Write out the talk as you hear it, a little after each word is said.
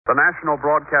The National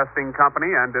Broadcasting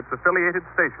Company and its affiliated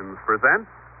stations present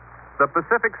The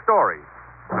Pacific Story.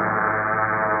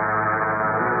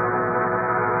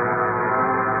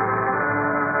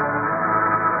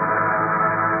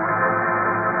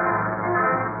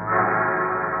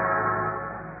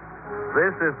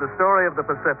 This is the story of the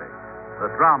Pacific,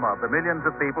 the drama of the millions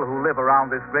of people who live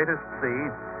around this greatest sea,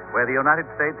 where the United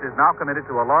States is now committed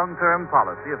to a long-term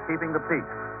policy of keeping the peace.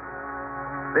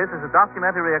 This is a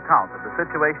documentary account of the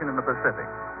situation in the Pacific,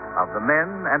 of the men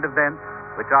and events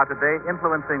which are today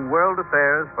influencing world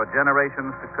affairs for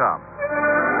generations to come.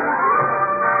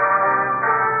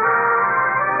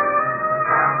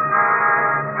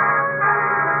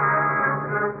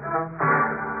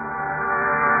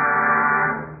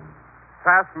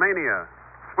 Tasmania,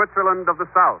 Switzerland of the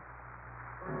South.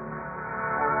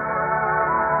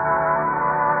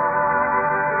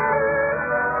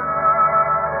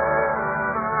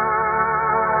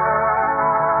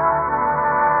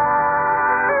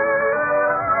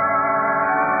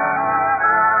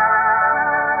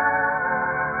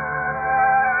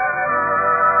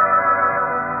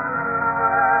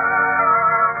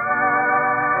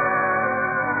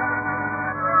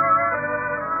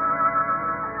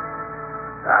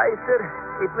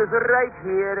 It was right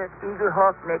here at Eagle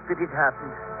Hawk Neck that it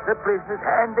happened. The prisoners,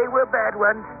 and they were bad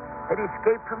ones, had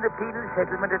escaped from the penal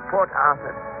settlement at Port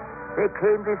Arthur. They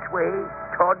came this way,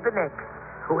 toward the neck,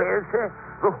 where, sir,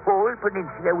 the whole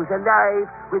peninsula was alive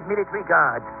with military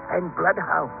guards and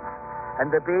bloodhounds.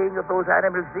 And the baying of those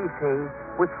animals, they say,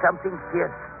 was something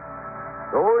fierce.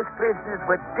 Those prisoners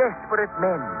were desperate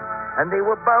men, and they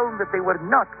were bound that they were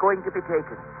not going to be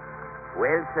taken.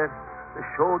 Well, sir, the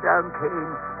showdown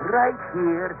came right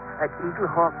here at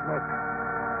Eagle Hawk Neck.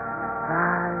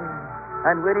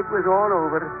 And when it was all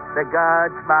over, the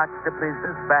guards marched the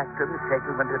prisoners back to the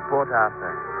settlement at Port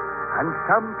Arthur. And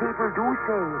some people do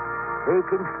say they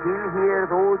can still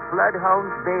hear those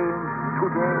bloodhounds baying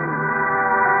today.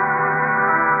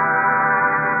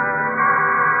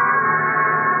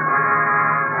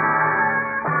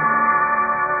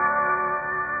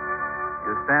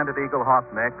 Stand at Eagle Hawk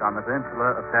Neck on the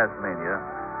peninsula of Tasmania,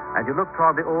 and you look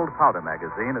toward the old powder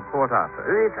magazine at Port Arthur.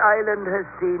 This island has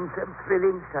seen some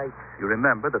thrilling sights. You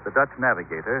remember that the Dutch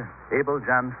navigator, Abel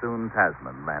Jansoen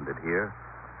Tasman, landed here,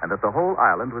 and that the whole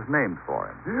island was named for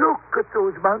him. Look at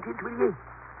those mountains, will you?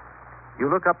 You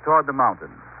look up toward the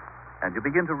mountains, and you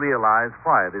begin to realize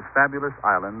why this fabulous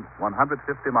island, 150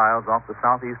 miles off the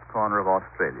southeast corner of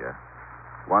Australia,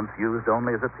 once used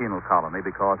only as a penal colony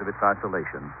because of its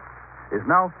isolation, is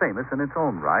now famous in its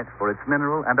own right for its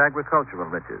mineral and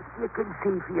agricultural riches. You can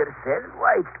see for yourself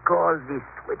why it's called the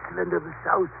Switzerland of the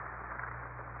South.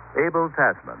 Abel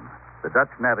Tasman, the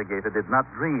Dutch navigator, did not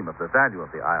dream of the value of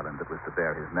the island that was to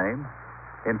bear his name.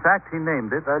 In fact, he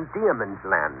named it Van Diemen's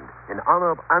Land, in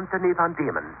honor of Anthony Van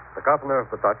Diemen. The governor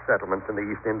of the Dutch settlements in the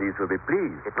East Indies will be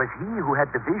pleased. It was he who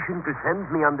had the vision to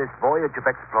send me on this voyage of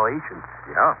exploration.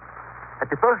 Yeah. At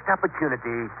the first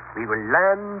opportunity, we will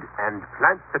land and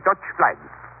plant the Dutch flag.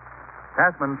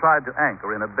 Tasman tried to anchor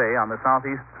in a bay on the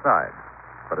southeast side,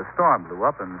 but a storm blew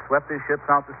up and swept his ships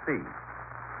out to sea.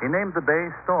 He named the bay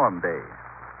Storm Bay,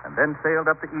 and then sailed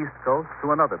up the east coast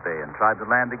to another bay and tried to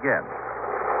land again.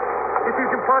 It is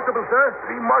impossible, sir.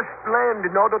 We must land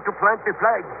in order to plant the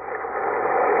flag.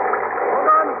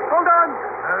 Hold on!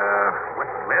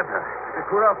 What's the matter? The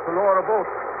crew have to lower a boat.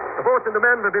 The boat and the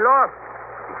men will be lost.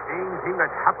 The same thing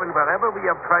has happened wherever we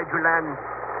have tried to land.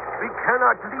 We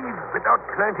cannot leave without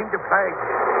planting the flag.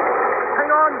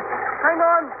 Hang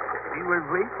on! We will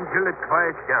wait until it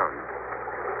quiets down.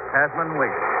 Tasman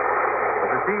waited, but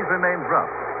the seas remained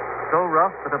rough, so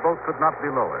rough that a boat could not be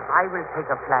lowered. I will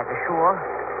take a flag ashore.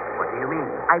 What do you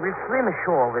mean? I will swim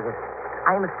ashore with it.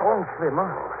 I am a strong swimmer.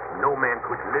 No man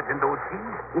could live in those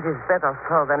seas. It is better,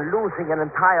 sir, than losing an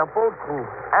entire boat crew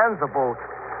and the boat.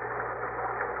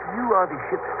 You are the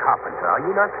ship's carpenter, are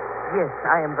you not? Yes,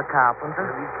 I am the carpenter.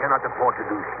 We cannot afford to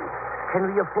lose you.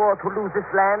 Can we afford to lose this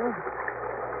land?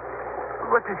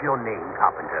 What is your name,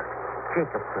 carpenter?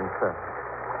 Jacobson, sir.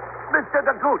 Mr.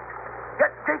 DeGroot,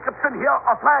 get Jacobson here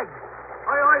a flag.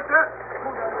 Aye, sir.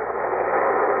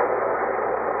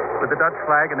 With the Dutch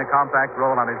flag in a compact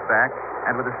roll on his back,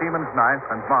 and with a seaman's knife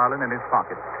and marlin in his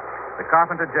pocket, the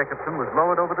carpenter Jacobson was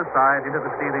lowered over the side into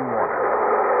the seething water.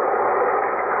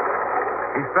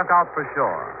 He struck out for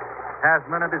shore.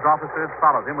 Tasman and his officers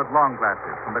followed him with long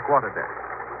glasses from the quarterdeck.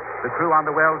 The crew on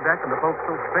the well deck and the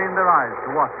forecastle strained their eyes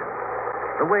to watch him.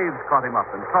 The waves caught him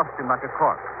up and tossed him like a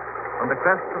cork. From the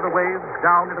crest of the waves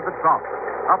down into the trough,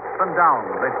 up and down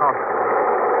they tossed him.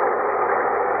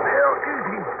 There is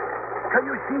he. Can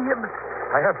you see him?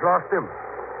 I have lost him.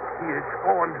 He is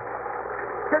gone.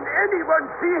 Can anyone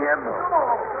see him?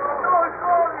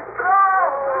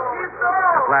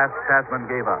 At last, Tasman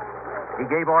gave up. He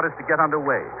gave orders to get under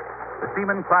way. The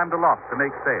seamen climbed aloft to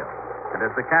make sail. And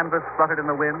as the canvas fluttered in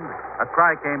the wind, a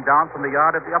cry came down from the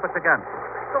yard of the upper Tagant.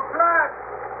 The flag!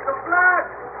 The flag!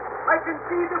 I can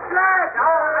see the flag!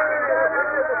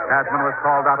 Tasman was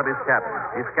called out of his cabin.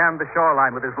 He scanned the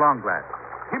shoreline with his long glass.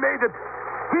 He made it!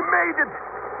 He made it!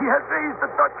 He has raised the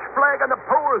Dutch flag on the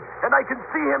pole, and I can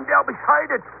see him there beside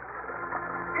it.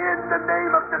 In the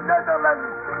name of the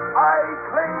Netherlands, I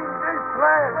claim this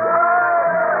land.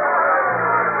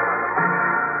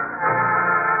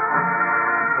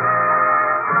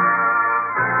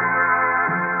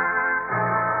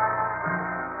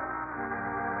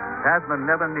 Tasman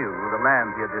never knew the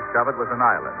land he had discovered was an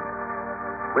island.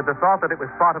 With the thought that it was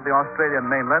part of the Australian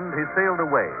mainland, he sailed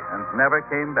away and never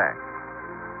came back.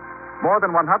 More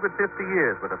than 150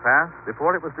 years were to pass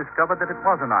before it was discovered that it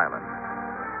was an island.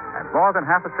 And more than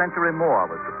half a century more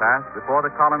was to pass before the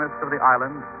colonists of the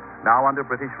island, now under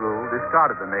British rule,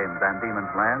 discarded the name Van Diemen's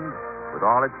Land with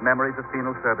all its memories of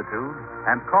penal servitude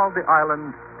and called the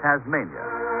island Tasmania.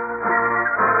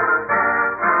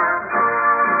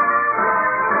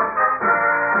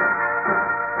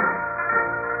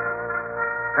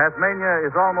 Tasmania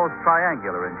is almost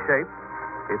triangular in shape.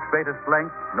 Its greatest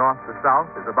length, north to south,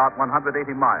 is about 180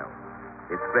 miles.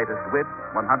 Its greatest width,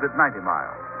 190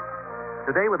 miles.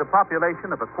 Today, with a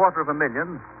population of 250,000,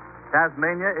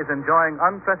 Tasmania is enjoying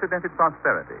unprecedented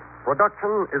prosperity.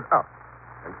 Production is up,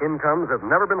 and incomes have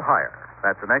never been higher.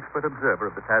 That's an expert observer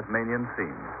of the Tasmanian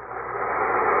scene.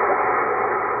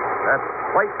 That's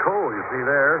white coal you see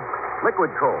there, liquid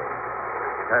coal.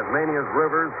 Tasmania's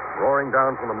rivers, roaring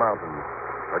down from the mountains,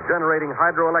 are generating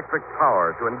hydroelectric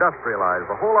power to industrialize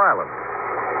the whole island.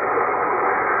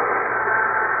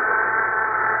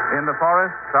 In the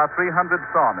forests are 300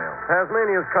 sawmills.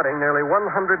 Tasmania is cutting nearly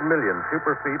 100 million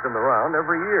super feet in the round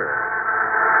every year.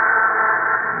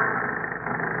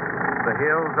 The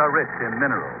hills are rich in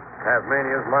minerals.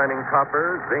 Tasmania is mining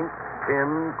copper, zinc,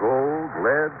 tin, gold,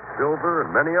 lead, silver,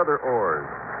 and many other ores,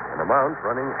 an amount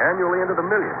running annually into the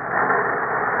millions.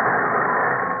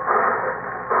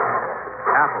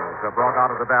 Apples are brought out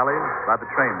of the valleys by the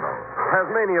trainload.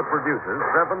 Tasmania produces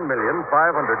 7,500,000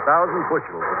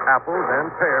 bushels of apples and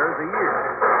pears a year.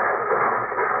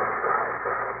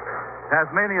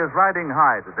 Tasmania is riding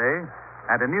high today,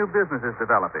 and a new business is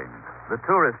developing, the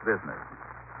tourist business.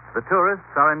 The tourists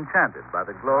are enchanted by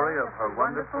the glory of her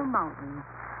wonderful mountains.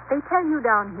 They tell you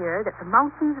down here that the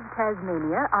mountains of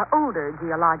Tasmania are older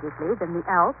geologically than the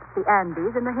Alps, the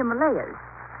Andes, and the Himalayas.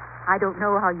 I don't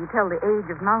know how you tell the age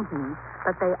of mountains,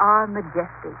 but they are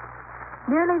majestic.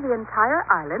 Nearly the entire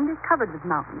island is covered with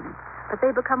mountains, but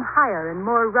they become higher and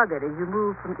more rugged as you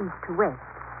move from east to west.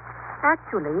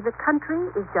 Actually, the country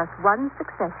is just one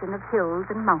succession of hills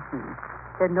and mountains.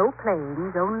 There are no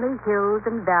plains, only hills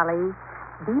and valleys,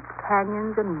 deep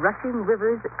canyons and rushing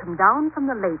rivers that come down from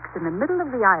the lakes in the middle of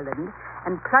the island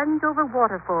and plunge over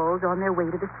waterfalls on their way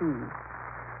to the sea.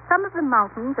 Some of the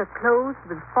mountains are clothed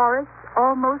with forests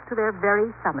almost to their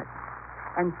very summits,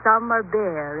 and some are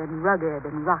bare and rugged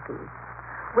and rocky.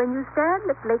 When you stand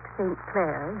at Lake St.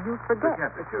 Clair, you forget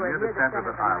that you are near the center of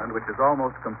the island, which is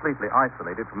almost completely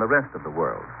isolated from the rest of the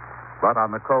world. But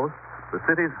on the coast, the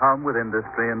cities hum with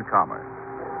industry and commerce.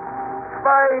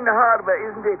 Fine harbor,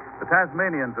 isn't it? The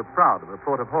Tasmanians are proud of the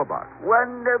port of Hobart.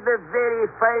 One of the very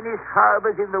finest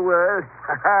harbors in the world.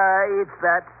 It's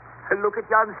that. Look at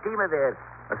yon steamer there.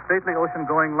 A stately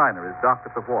ocean-going liner is docked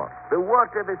at the wharf. The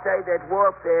water beside that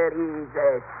wharf there is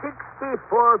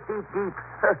 64 feet deep.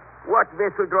 What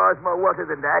vessel draws more water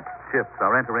than that? Ships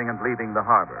are entering and leaving the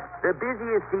harbor. The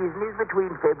busiest season is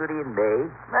between February and May.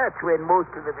 That's when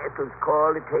most of the vessels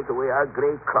call to take away our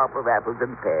great crop of apples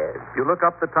and pears. You look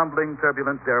up the tumbling,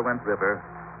 turbulent Derwent River,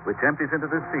 which empties into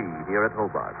the sea here at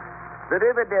Hobart. The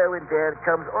River Derwent there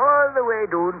comes all the way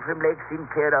down from Lake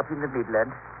Sinclair up in the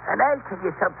Midlands. And I'll tell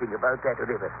you something about that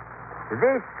river.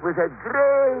 This was a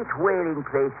great whaling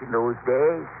place in those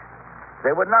days.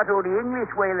 There were not only English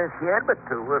whalers here, but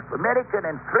there were American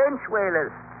and French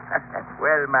whalers.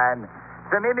 Well, man,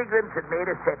 some immigrants had made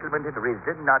a settlement at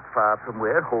Risdon, not far from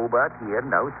where Hobart here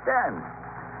now stands.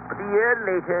 But a year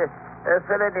later, a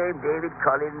fellow named David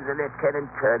Collins, a lieutenant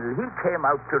colonel, he came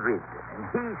out to Risdon, and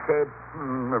he said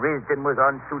Risdon was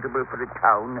unsuitable for a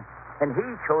town, and he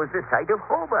chose the site of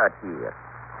Hobart here.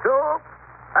 So,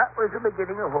 that was the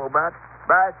beginning of Hobart,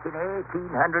 back in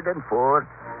 1804.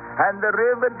 And the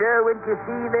River Derwent you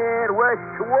see there was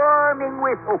swarming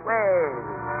with whales.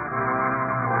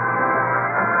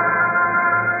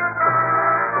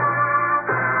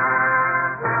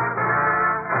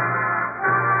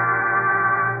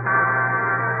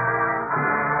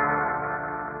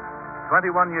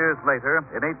 21 years later,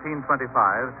 in 1825,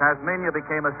 Tasmania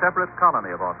became a separate colony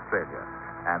of Australia,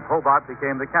 and Hobart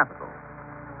became the capital.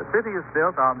 The city is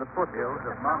built on the foothills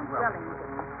of Mount Wellington.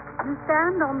 You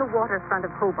stand on the waterfront of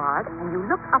Hobart and you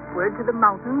look upward to the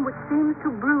mountain which seems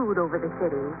to brood over the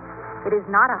city. It is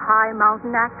not a high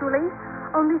mountain, actually,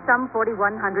 only some 4,100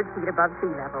 feet above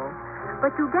sea level.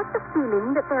 But you get the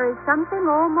feeling that there is something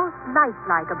almost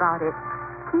lifelike about it,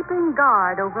 keeping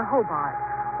guard over Hobart,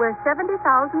 where 70,000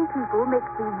 people make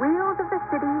the wheels of the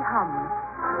city hum.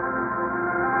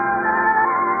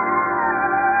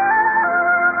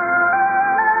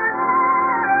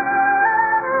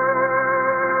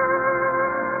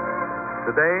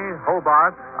 Today,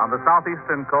 Hobart, on the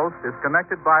southeastern coast, is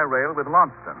connected by rail with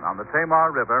Launceston on the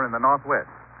Tamar River in the northwest.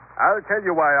 I'll tell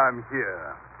you why I'm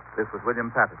here. This was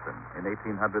William Patterson in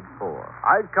 1804.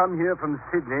 I've come here from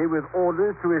Sydney with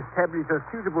orders to establish a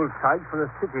suitable site for a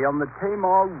city on the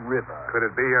Tamar River. Could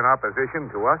it be in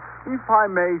opposition to us? If I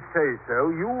may say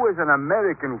so, you as an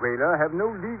American whaler have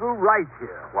no legal right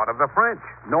here. What of the French?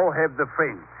 Nor have the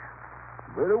French.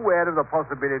 We're aware of the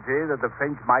possibility that the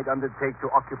French might undertake to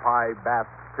occupy Bass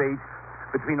Strait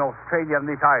between Australia and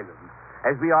this island,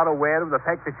 as we are aware of the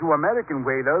fact that you American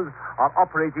whalers are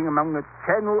operating among the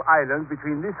Channel Islands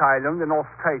between this island and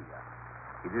Australia.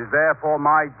 It is therefore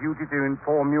my duty to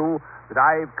inform you that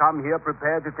I have come here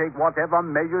prepared to take whatever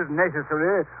measures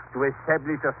necessary to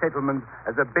establish a settlement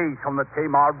as a base on the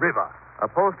Tamar River.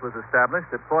 A post was established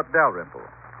at Fort Dalrymple.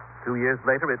 2 years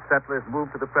later, its settlers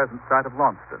moved to the present site of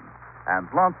Launceston. And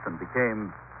Launceston became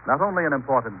not only an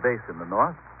important base in the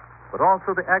north, but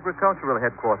also the agricultural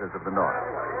headquarters of the north.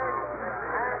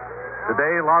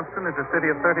 Today, Launceston is a city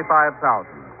of 35,000,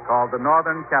 called the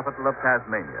northern capital of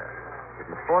Tasmania. It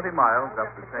is 40 miles up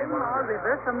the Tamar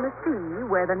River from the sea,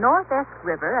 where the North Esk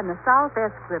River and the South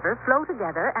Esk River flow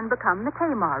together and become the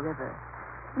Tamar River.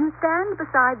 You stand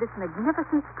beside this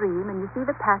magnificent stream and you see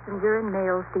the passenger and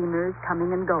mail steamers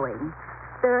coming and going.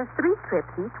 There are 3 trips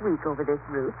each week over this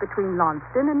route between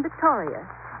Launceston and Victoria,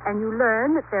 and you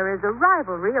learn that there is a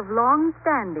rivalry of long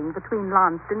standing between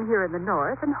Launceston here in the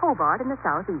north and Hobart in the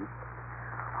southeast.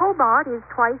 Hobart is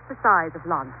twice the size of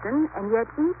Launceston, and yet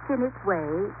each in its way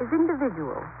is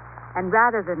individual. And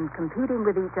rather than competing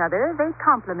with each other, they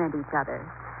complement each other.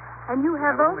 And you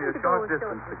have only a short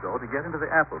distance to go to get into the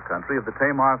apple country of the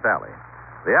Tamar Valley.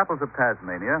 The apples of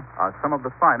Tasmania are some of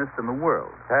the finest in the world.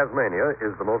 Tasmania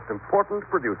is the most important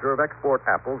producer of export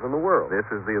apples in the world. This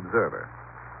is the Observer.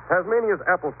 Tasmania's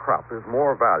apple crop is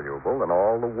more valuable than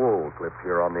all the wool clipped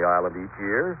here on the island each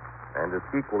year, and is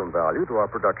equal in value to our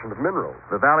production of minerals.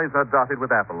 The valleys are dotted with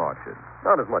apple orchards.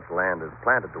 Not as much land is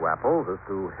planted to apples as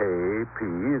to hay,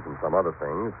 peas, and some other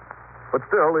things. But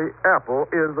still, the apple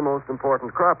is the most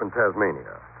important crop in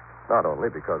Tasmania. Not only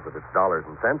because of its dollars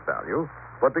and cents value,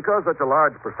 but because such a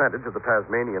large percentage of the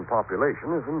Tasmanian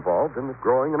population is involved in the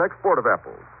growing and export of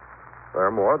apples. There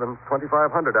are more than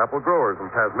 2,500 apple growers in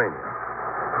Tasmania.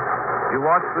 You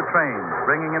watch the trains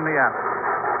bringing in the apples.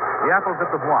 The apples of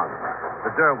the Huon,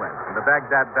 the Derwent, and the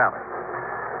Baghdad Valley.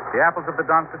 The apples of the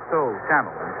Don Costeau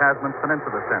Channel and Tasman's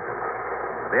Peninsula Center.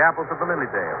 The apples of the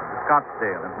Lilydale, the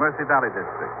Scottsdale, and Mersey Valley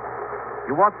districts.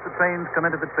 You watch the trains come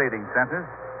into the trading centers,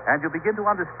 and you begin to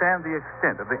understand the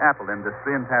extent of the apple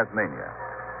industry in Tasmania.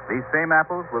 These same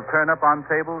apples will turn up on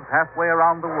tables halfway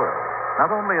around the world,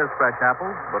 not only as fresh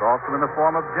apples, but also in the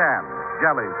form of jams,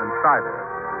 jellies, and cider,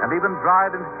 and even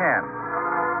dried and canned.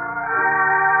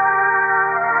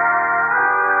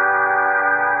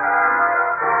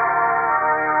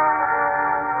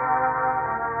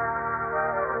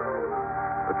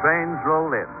 The trains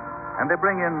roll in, and they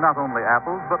bring in not only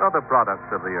apples, but other products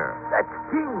of the earth. That's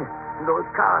tin in those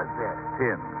cars there.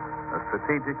 Tin, a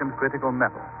strategic and critical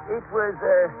metal. It was,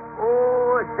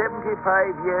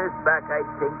 75 years back, I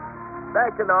think.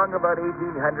 Back along about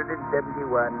 1871,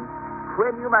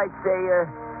 when you might say a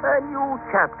new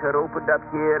chapter opened up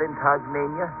here in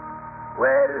Tasmania.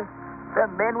 Well, the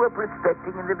men were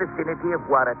prospecting in the vicinity of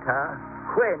Waratah.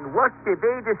 When? What did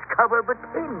they discover but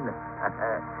tin?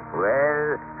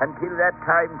 Well, until that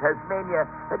time, Tasmania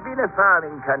had been a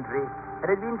farming country and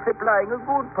had been supplying a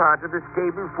good part of the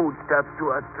stable foodstuffs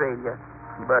to Australia.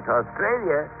 But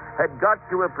Australia had got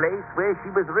to a place where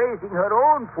she was raising her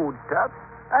own foodstuffs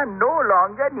and no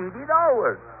longer needed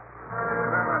ours.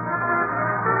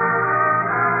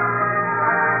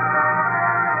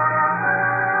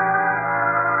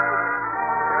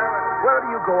 Where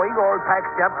are you going, all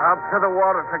packed up? Up to the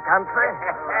water country.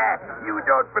 You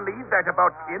don't believe that about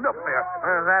tin up there.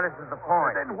 That isn't the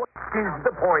point. Then what is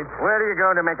the point? Where are you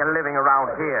going to make a living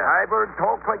around here? I've heard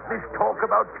talk like this talk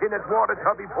about tin at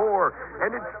Watertown before,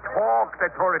 and it's talk,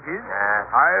 that's all it is.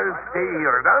 I'll stay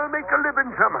here, and I'll make a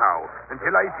living somehow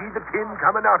until I see the tin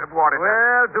coming out of Watertown.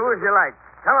 Well, do as you like.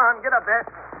 Come on, get up there.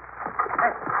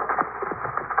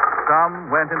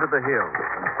 Some went into the hills,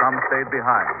 and some stayed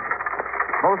behind.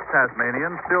 Most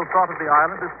Tasmanians still thought of the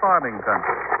island as farming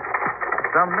country.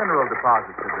 Some mineral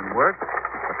deposits had been worked,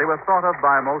 but they were thought of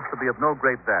by most to be of no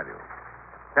great value.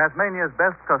 Tasmania's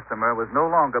best customer was no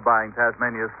longer buying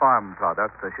Tasmania's farm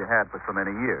products as she had for so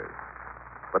many years.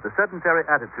 But the sedentary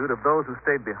attitude of those who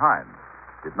stayed behind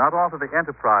did not alter the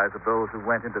enterprise of those who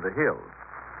went into the hills,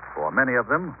 for many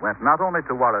of them went not only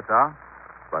to Waratah,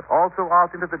 but also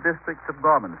out into the districts of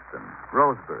Gormanston,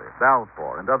 Rosebery,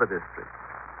 Balfour, and other districts.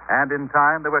 And in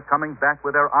time, they were coming back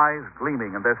with their eyes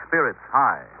gleaming and their spirits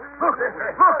high. Look,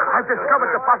 I've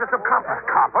discovered deposits of copper.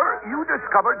 Copper? You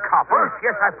discovered copper?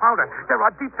 Yes, I found it. There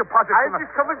are deep deposits. I've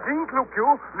discovered zinc, look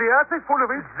you. The earth is full of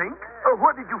it. Zinc?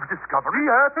 What did you discover? The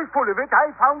earth is full of it.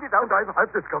 I found it out. And I've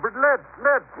discovered lead.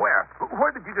 Lead? Where?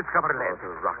 Where did you discover lead?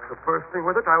 The rocks are bursting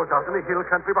with it. I was out in the hill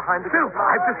country behind the Silver.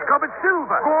 I've discovered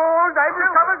silver. Gold. I've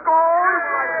discovered gold.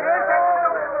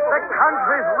 The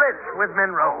country's rich with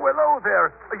minerals. Oh, hello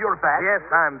there. You're back? Yes,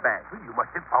 I'm back. You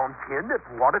must have found tin at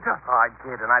Watertown. I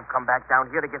did, and I've come back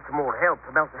down here to get some more help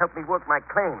to help me work my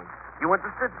claims. You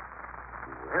interested?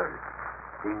 Well,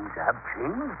 things have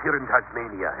changed here in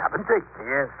Tasmania, haven't they?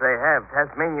 Yes, they have.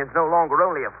 Tasmania's no longer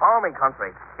only a farming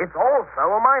country. It's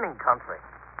also a mining country.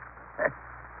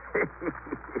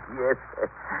 Yes,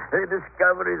 the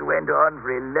discoveries went on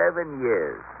for 11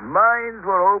 years. Mines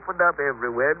were opened up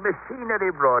everywhere,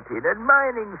 machinery brought in, and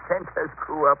mining centers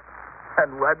grew up.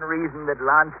 And one reason that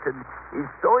Launceston is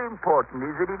so important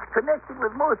is that it's connected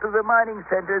with most of the mining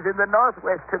centers in the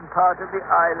northwestern part of the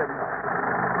island.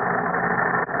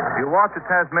 You watch a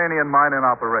Tasmanian mine in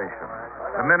operation.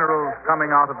 The minerals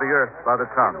coming out of the earth by the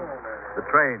ton. The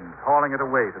trains hauling it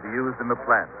away to be used in the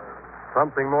plant.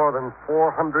 Something more than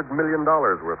 $400 million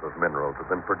worth of minerals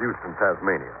have been produced in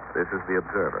Tasmania. This is the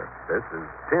Observer. This is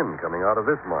tin coming out of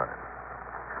this mine.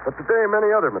 But today,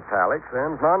 many other metallics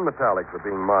and non-metallics are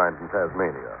being mined in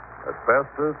Tasmania.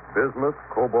 Asbestos, bismuth,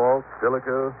 cobalt,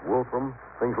 silica, wolfram,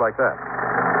 things like that.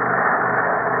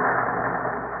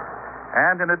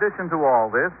 And in addition to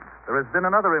all this, there has been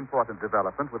another important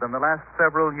development within the last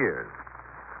several years.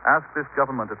 Ask this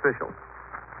government official.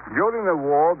 During the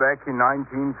war back in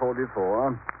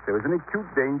 1944, there was an acute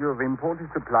danger of imported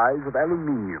supplies of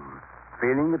aluminium,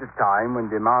 failing at a time when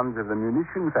demands of the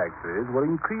munition factories were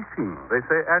increasing. They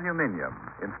say aluminium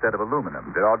instead of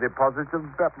aluminum. There are deposits of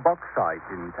bauxite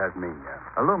in Tasmania.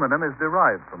 Aluminum is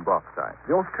derived from bauxite.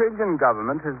 The Australian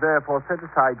government has therefore set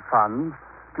aside funds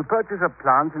to purchase a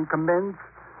plant and commence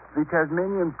the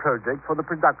Tasmanian project for the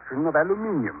production of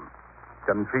aluminium.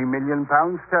 Some £3 million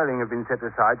sterling have been set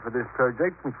aside for this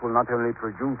project, which will not only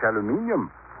produce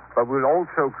aluminium, but will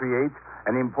also create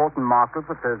an important market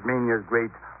for Tasmania's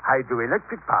great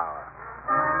hydroelectric power.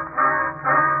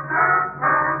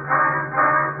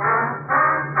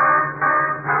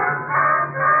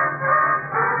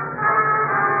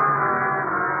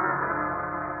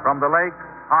 From the lake,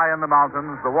 high in the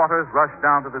mountains, the waters rush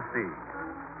down to the sea.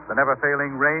 The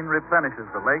never-failing rain replenishes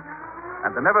the lakes,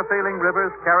 and the never-failing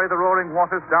rivers carry the roaring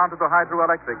waters down to the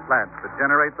hydroelectric plants that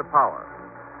generate the power.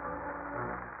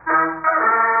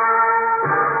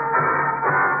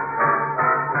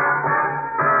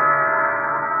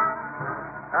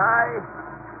 Aye,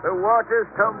 the waters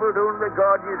tumbled on the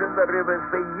gorges and the rivers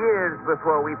for years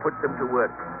before we put them to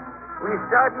work. We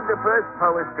started the first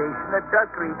power station at Duck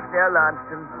Reach near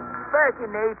Launceston back in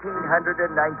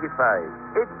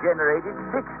 1895. It generated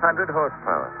 600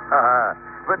 horsepower.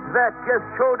 But that just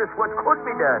showed us what could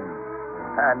be done.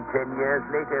 And 10 years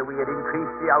later, we had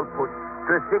increased the output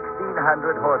to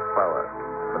 1,600 horsepower.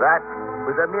 That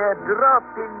was a mere drop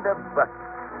in the bucket.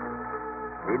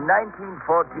 In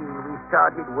 1914, we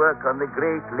started work on the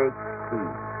Great Lakes Quay.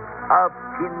 Up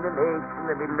in the lakes in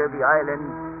the middle of the island,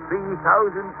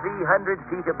 3,300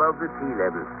 feet above the sea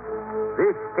level.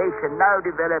 This station now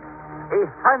develops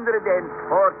 114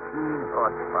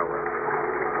 horsepower.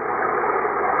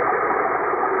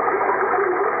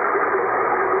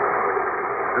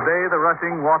 Today, the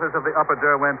rushing waters of the upper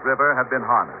Derwent River have been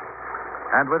harnessed.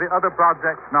 And with the other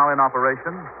projects now in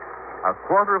operation,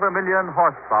 250,000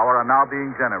 horsepower are now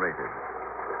being generated.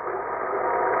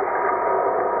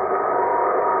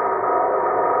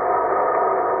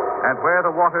 And where the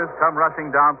waters come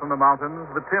rushing down from the mountains,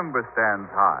 the timber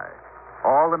stands high.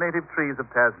 All the native trees of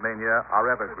Tasmania are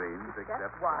evergreens,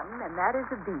 Except one, and that is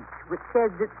the beech, which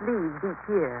sheds its leaves each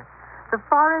year. The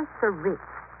forests are rich.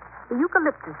 The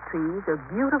eucalyptus trees are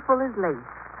beautiful as lace.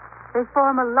 They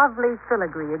form a lovely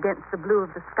filigree against the blue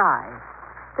of the sky.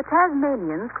 The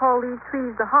Tasmanians call these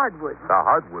trees the hardwoods. The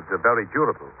hardwoods are very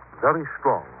durable, very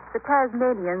strong. The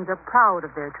Tasmanians are proud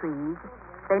of their trees.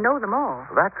 They know them all.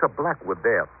 That's a blackwood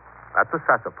there. That's a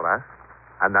sassafras,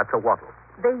 and that's a wattle.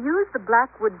 They use the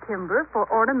blackwood timber for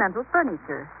ornamental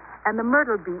furniture and the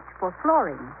myrtle beech for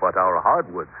flooring. But our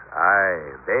hardwoods,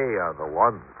 they are the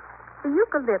ones. The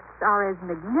eucalypts are as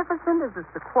magnificent as the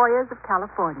sequoias of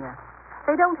California.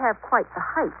 They don't have quite the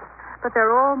height, but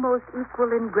they're almost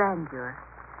equal in grandeur.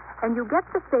 And you get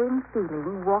the same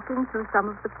feeling walking through some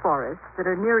of the forests that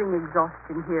are nearing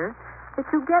exhaustion here that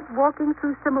you get walking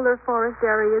through similar forest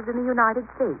areas in the United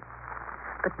States.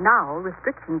 But now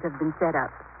restrictions have been set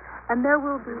up, and there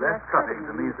will be less cuttings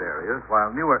in these areas,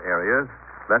 while newer areas,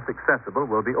 less accessible,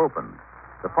 will be opened.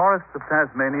 The forests of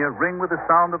Tasmania ring with the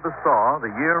sound of the saw the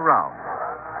year round.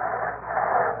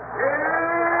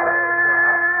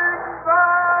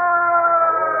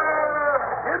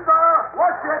 Timber!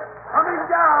 Watch it! Coming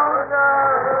down!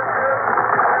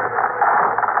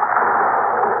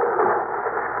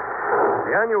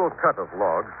 The annual cut of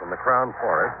logs from the Crown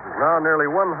Forest is now nearly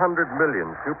 100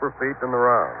 million super feet in the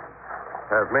round.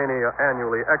 Tasmania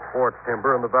annually exports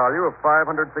timber in the value of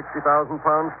 560,000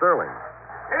 pounds sterling.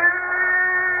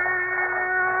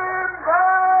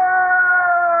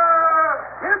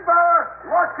 Timber!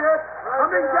 Watch it!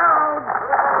 Coming down!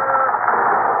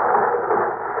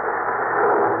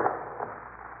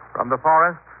 From the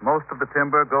forests, most of the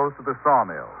timber goes to the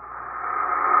sawmill.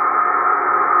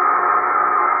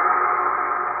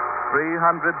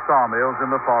 300 sawmills in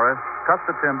the forest cut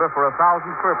the timber for 1,000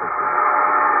 purposes.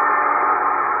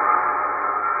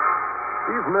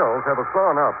 These mills have a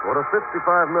sawn output of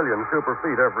 55 million super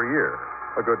feet every year.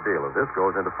 A good deal of this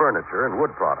goes into furniture and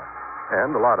wood products,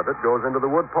 and a lot of it goes into the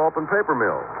wood pulp and paper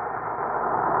mills.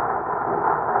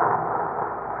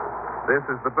 This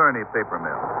is the Burnie paper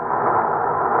mill.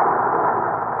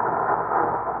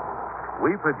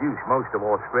 We produce most of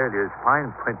Australia's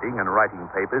fine printing and writing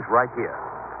papers right here.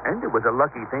 And it was a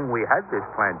lucky thing we had this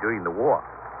plant during the war.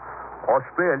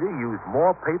 Australia used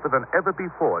more paper than ever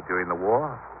before during the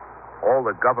war. All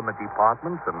the government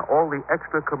departments and all the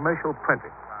extra commercial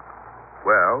printing.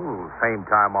 Well, same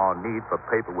time our need for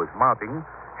paper was mounting,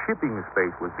 shipping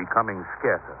space was becoming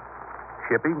scarcer.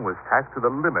 Shipping was taxed to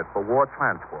the limit for war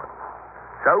transport.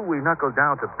 So we knuckled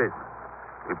down to business.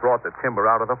 We brought the timber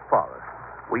out of the forest.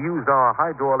 We used our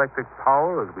hydroelectric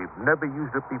power as we've never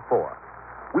used it before.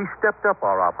 We stepped up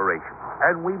our operations,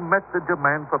 and we met the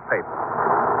demand for paper.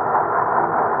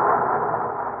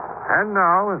 And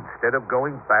now, instead of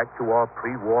going back to our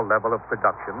pre-war level of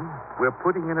production, we're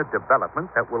putting in a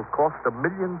development that will cost £1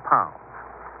 million.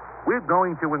 We're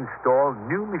going to install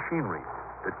new machinery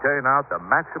to turn out the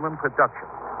maximum production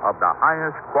of the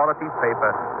highest quality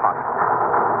paper possible.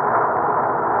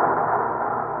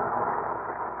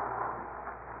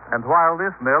 And while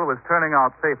this mill was turning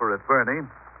out paper at Burnie,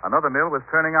 another mill was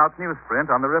turning out newsprint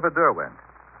on the River Derwent.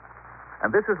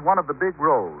 And this is one of the big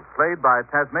roles played by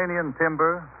Tasmanian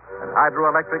timber and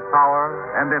hydroelectric power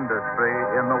and industry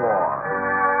in the war.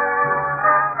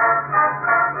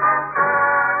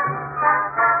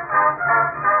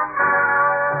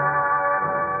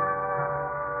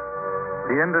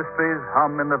 The industries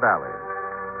hum in the valleys.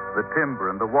 The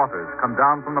timber and the waters come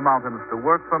down from the mountains to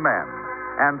work for men,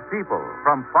 and people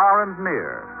from far and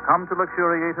near come to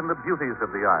luxuriate in the beauties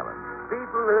of the island.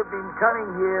 People have been coming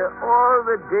here all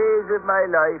the days of my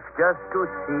life just to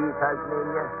see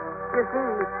Tasmania. You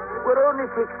see, we're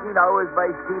only 16 hours by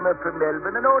steamer from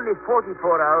Melbourne and only 44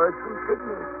 hours from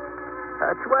Sydney.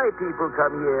 That's why people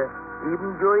come here,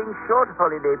 even during short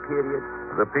holiday periods.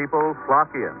 The people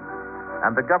flock in,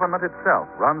 and the government itself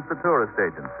runs the tourist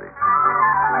agency.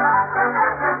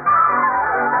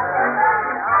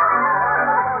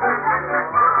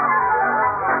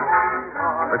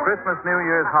 The Christmas New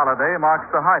Year's holiday marks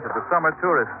the height of the summer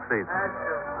tourist season.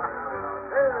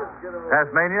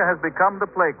 Tasmania has become the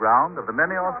playground of the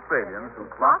many Australians who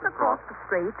flock across the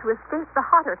strait to escape the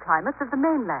hotter climates of the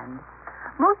mainland.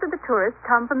 Most of the tourists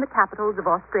come from the capitals of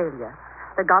Australia.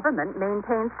 The government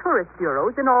maintains tourist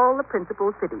bureaus in all the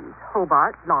principal cities,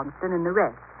 Hobart, Launceston, and the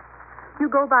rest. You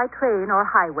go by train or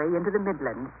highway into the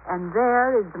Midlands, and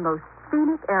there is the most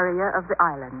scenic area of the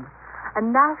island. A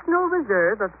national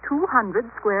reserve of 200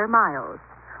 square miles,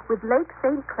 with Lake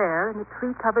St. Clair and the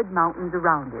tree-covered mountains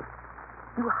around it.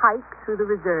 You hike through the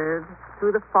reserve,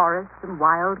 through the forests and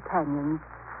wild canyons,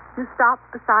 You stop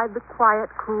beside the quiet,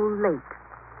 cool lake,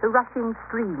 the rushing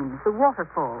streams, the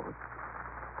waterfalls.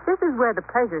 This is where the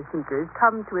pleasure seekers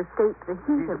come to escape the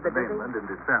heat of the mainland in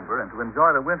December and to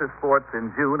enjoy the winter sports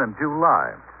in June and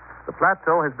July. The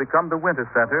plateau has become the winter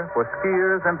center for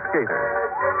skiers and skaters.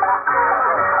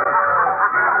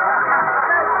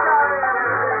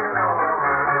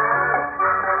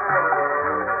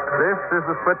 This is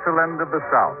the Switzerland of the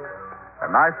South,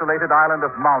 an isolated island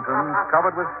of mountains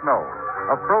covered with snow,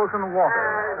 of frozen water,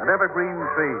 and evergreen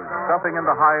trees puffing in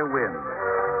the high wind.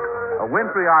 A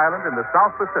wintry island in the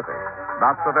South Pacific,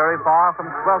 not so very far from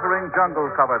sweltering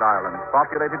jungle-covered islands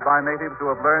populated by natives who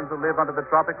have learned to live under the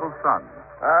tropical sun.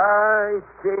 It's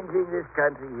changing this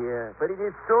country here, but it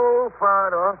is so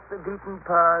far off the beaten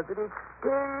path that it's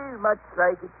still much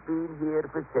like it's been here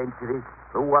for centuries.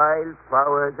 The wild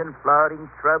flowers and flowering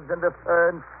shrubs and the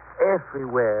ferns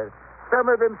everywhere. Some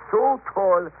of them so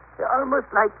tall, they're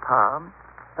almost like palms,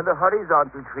 and the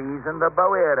horizontal trees and the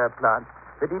bauera plants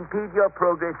that impede your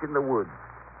progress in the woods.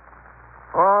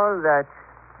 All that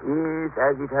is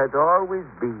as it has always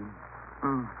been.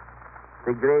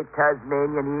 The great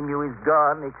Tasmanian emu is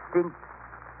gone, extinct,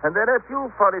 and there are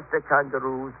few forester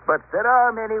kangaroos, but there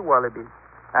are many wallabies.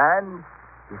 And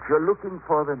if you're looking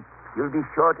for them, you'll be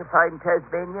sure to find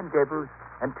Tasmanian devils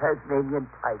and Tasmanian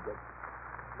tigers.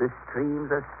 The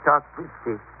streams are stocked with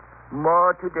fish,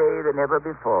 more today than ever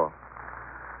before.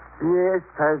 Yes,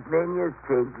 Tasmania is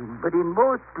changing, but in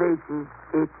most places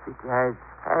as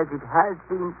it has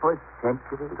been for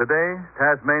centuries. Today,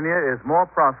 Tasmania is more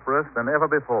prosperous than ever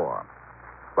before.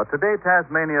 But today,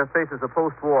 Tasmania faces a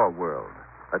post-war world,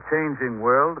 a changing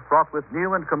world fraught with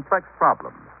new and complex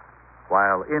problems.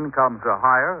 While incomes are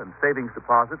higher and savings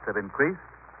deposits have increased,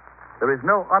 there is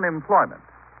no unemployment.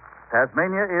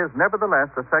 Tasmania is nevertheless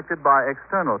affected by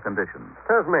external conditions.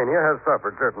 Tasmania has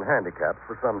suffered certain handicaps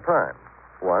for some time.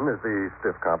 One is the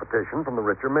stiff competition from the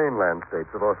richer mainland states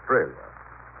of Australia.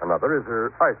 Another is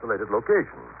her isolated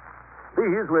location.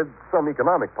 These, with some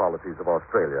economic policies of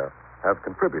Australia, have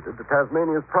contributed to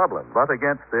Tasmania's problems. But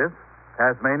against this,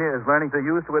 Tasmania is learning to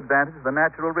use to advantage the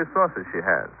natural resources she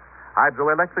has.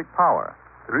 Hydroelectric power.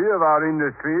 3 of our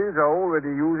industries are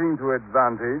already using to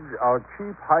advantage our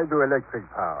cheap hydroelectric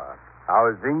power.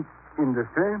 Our zinc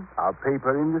industry, our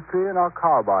paper industry, and our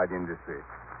carbide industry.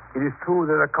 It is true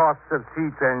that the costs of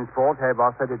sea transport have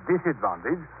us at a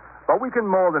disadvantage, but we can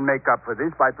more than make up for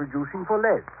this by producing for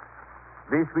less.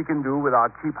 This we can do with our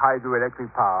cheap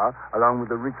hydroelectric power, along with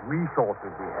the rich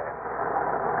resources we have.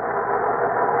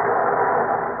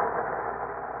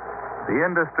 The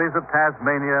industries of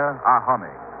Tasmania are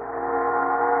humming.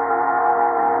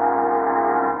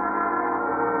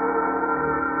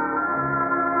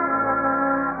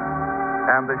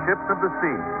 And the ships of the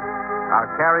sea are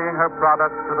carrying her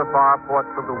products to the far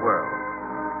ports of the world.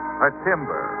 Her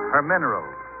timber, her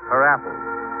minerals, her apples.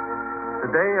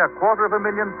 Today, 250,000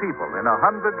 people in 100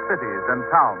 cities and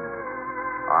towns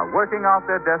are working out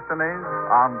their destinies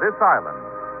on this island,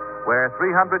 where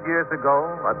 300 years ago,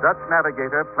 a Dutch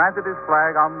navigator planted his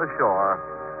flag on the shore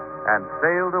and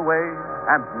sailed away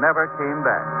and never came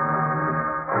back.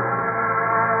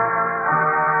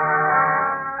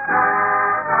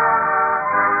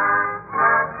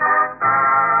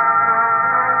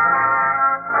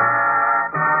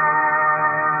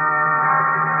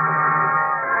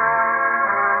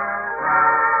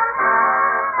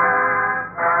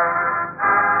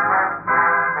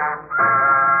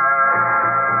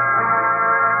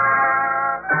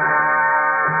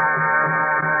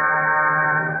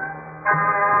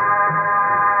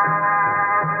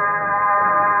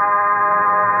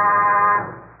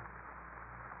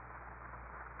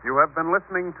 You have been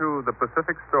listening to The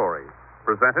Pacific Story,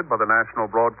 presented by the National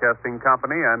Broadcasting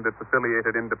Company and its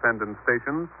affiliated independent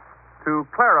stations to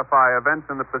clarify events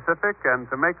in the Pacific and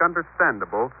to make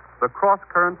understandable the cross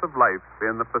currents of life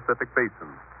in the Pacific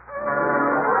Basin.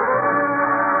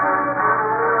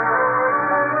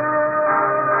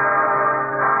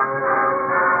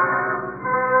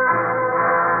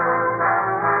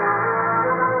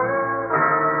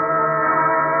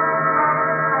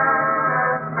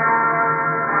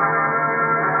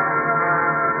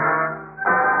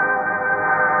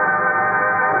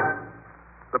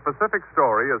 The Pacific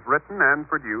Story is written and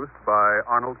produced by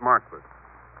Arnold Marquis.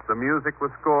 The music was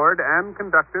scored and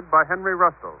conducted by Henry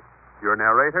Russell. Your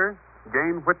narrator,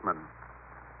 Gain Whitman.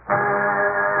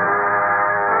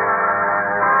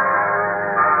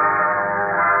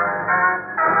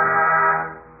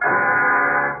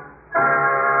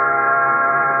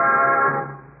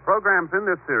 Programs in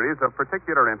this series of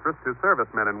particular interest to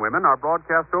servicemen and women are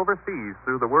broadcast overseas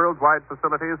through the worldwide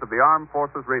facilities of the Armed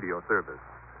Forces Radio Service.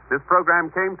 This program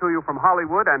came to you from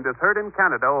Hollywood and is heard in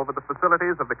Canada over the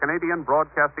facilities of the Canadian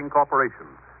Broadcasting Corporation.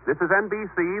 This is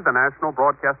NBC, the national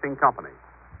broadcasting company.